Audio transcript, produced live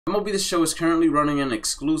MLB The Show is currently running an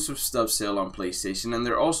exclusive stub sale on PlayStation, and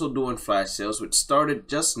they're also doing flash sales, which started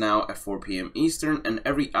just now at 4 p.m. Eastern, and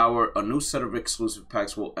every hour a new set of exclusive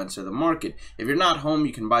packs will enter the market. If you're not home,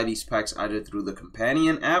 you can buy these packs either through the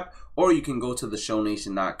companion app, or you can go to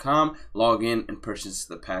theshownation.com, log in, and purchase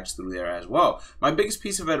the packs through there as well. My biggest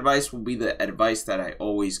piece of advice will be the advice that I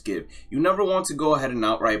always give. You never want to go ahead and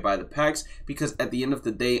outright buy the packs, because at the end of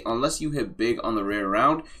the day, unless you hit big on the rare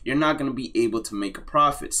round, you're not going to be able to make a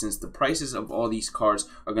profit, since the prices of all these cards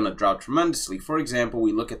are going to drop tremendously. For example,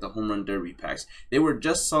 we look at the Home Run Derby packs. They were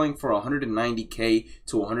just selling for 190k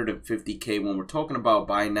to 150k when we're talking about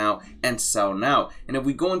buy now and sell now. And if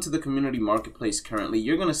we go into the community marketplace currently,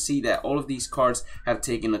 you're going to see that all of these cards have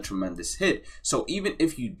taken a tremendous hit. So even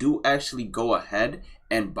if you do actually go ahead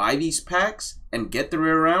and buy these packs and get the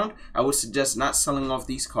rare round, I would suggest not selling off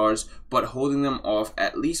these cards, but holding them off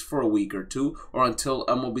at least for a week or two, or until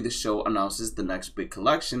MLB The Show announces the next big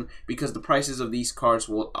collection, because the prices of these cards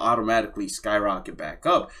will automatically skyrocket back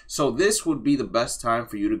up. So this would be the best time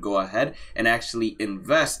for you to go ahead and actually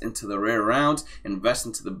invest into the rare rounds, invest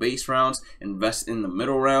into the base rounds, invest in the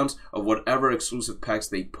middle rounds of whatever exclusive packs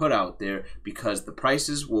they put out there, because the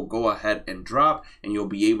prices will go ahead and drop, and you'll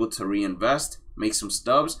be able to reinvest, make some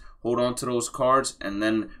stubs, hold on to those cards, and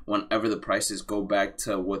then whenever the prices go back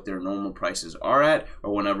to what their normal prices are at,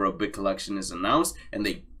 or whenever a big collection is announced and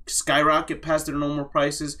they skyrocket past their normal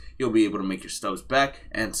prices, you'll be able to make your stubs back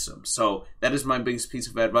and some. So that is my biggest piece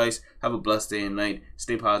of advice. Have a blessed day and night.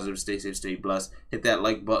 Stay positive, stay safe, stay blessed. Hit that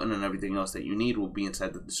like button, and everything else that you need will be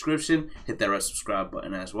inside the description. Hit that red subscribe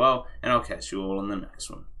button as well, and I'll catch you all in the next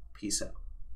one. Peace out.